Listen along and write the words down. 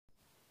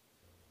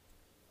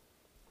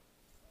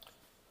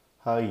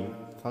Hi,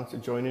 thanks for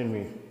joining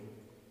me.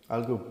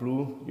 I'll go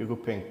blue, you go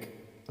pink.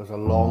 There's a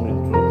long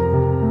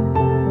intro.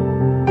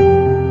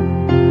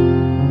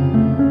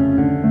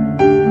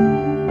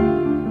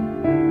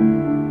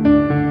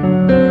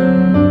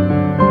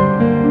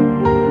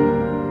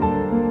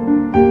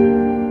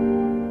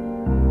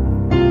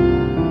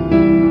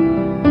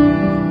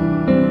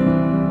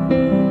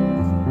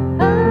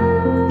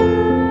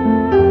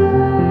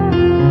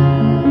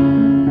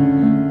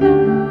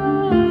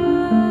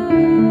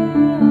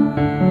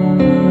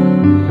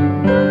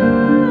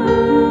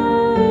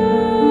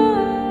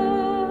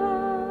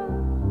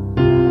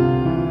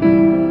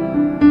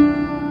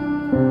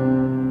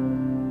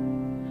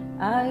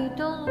 I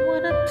don't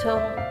wanna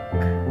talk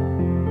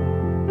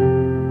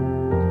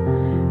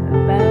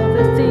about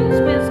the things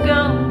we've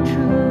gone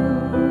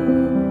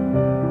through,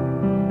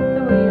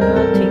 the way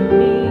hurting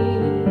me.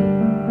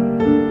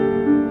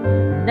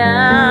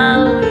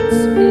 Now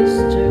it's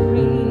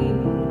history.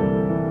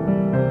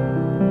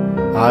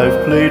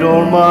 I've played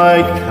all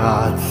my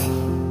cards,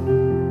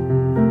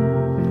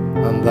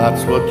 and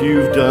that's what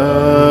you've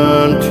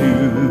done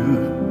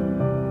too.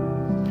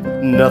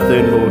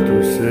 Nothing more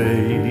to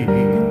say,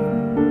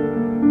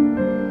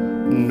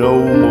 no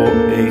more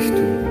ace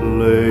to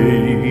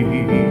play.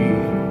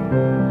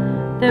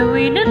 The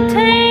winner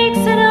takes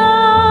it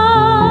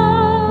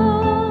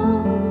all,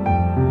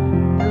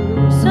 the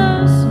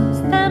losers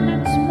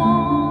standing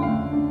small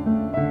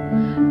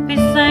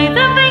beside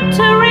the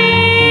victory.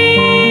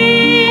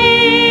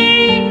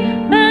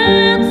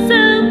 That's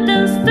some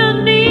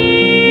destiny.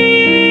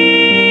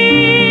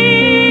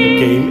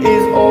 Game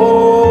is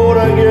on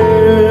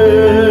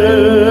again,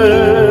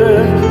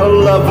 a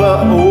lover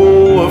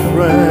or a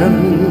friend,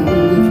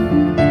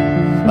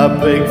 a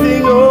big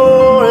thing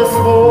or a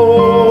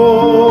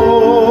small,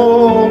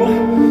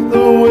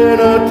 the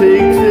winner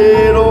takes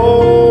it all.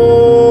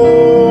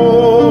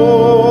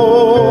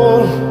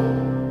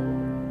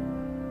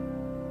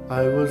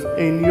 I was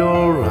in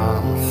your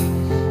arms,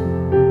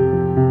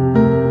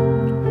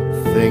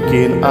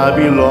 thinking I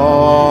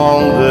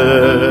belonged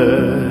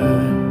there.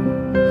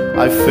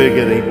 I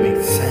figured it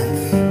made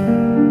sense,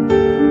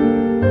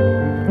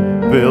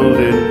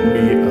 building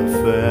me a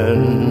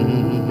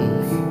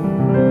fence,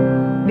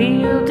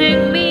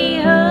 Building me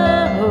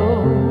a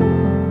home,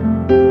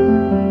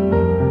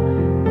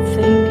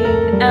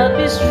 thinking I'll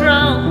be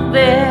strong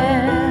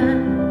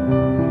there,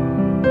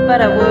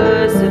 but I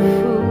was a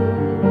fool,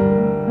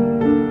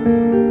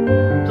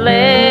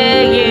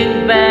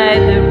 playing by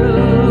the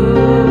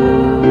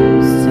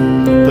rules.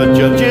 the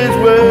judges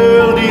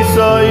will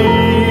decide,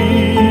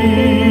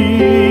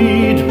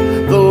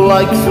 the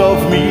likes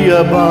of me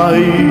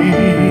abide,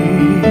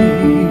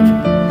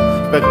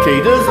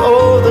 spectators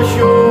of the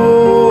show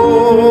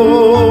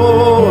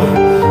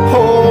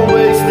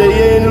always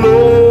staying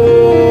low.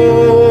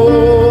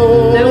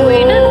 The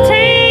winner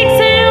takes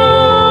it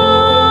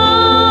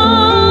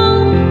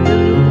all, the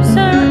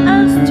loser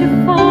has to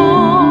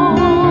fall.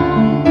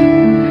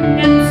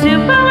 It's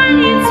simple and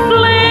it's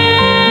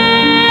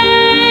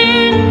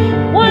plain,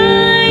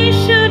 why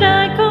should I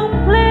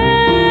complain?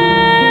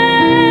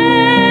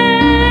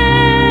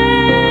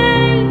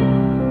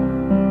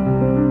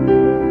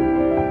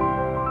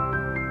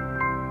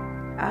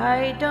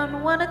 I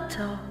don't wanna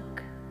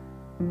talk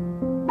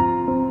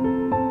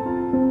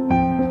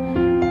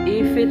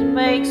if it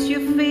makes you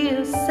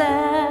feel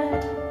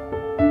sad.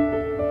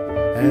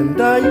 And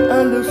I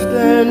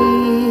understand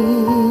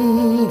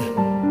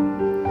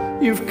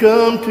you've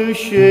come to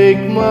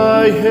shake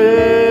my hand.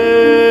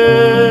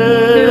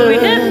 The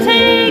winner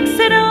takes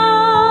it all,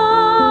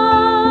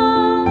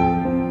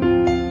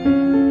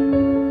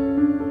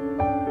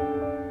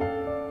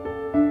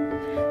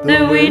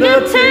 the winner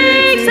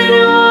takes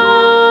it all.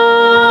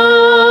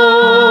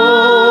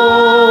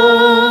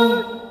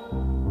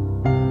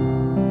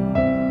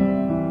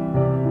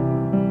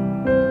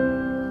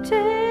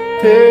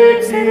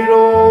 Takes it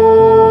all.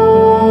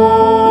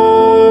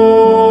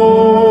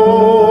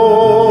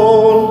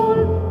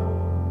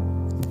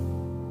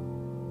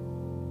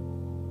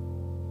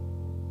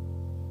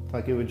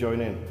 Thank you for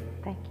joining.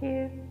 Thank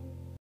you.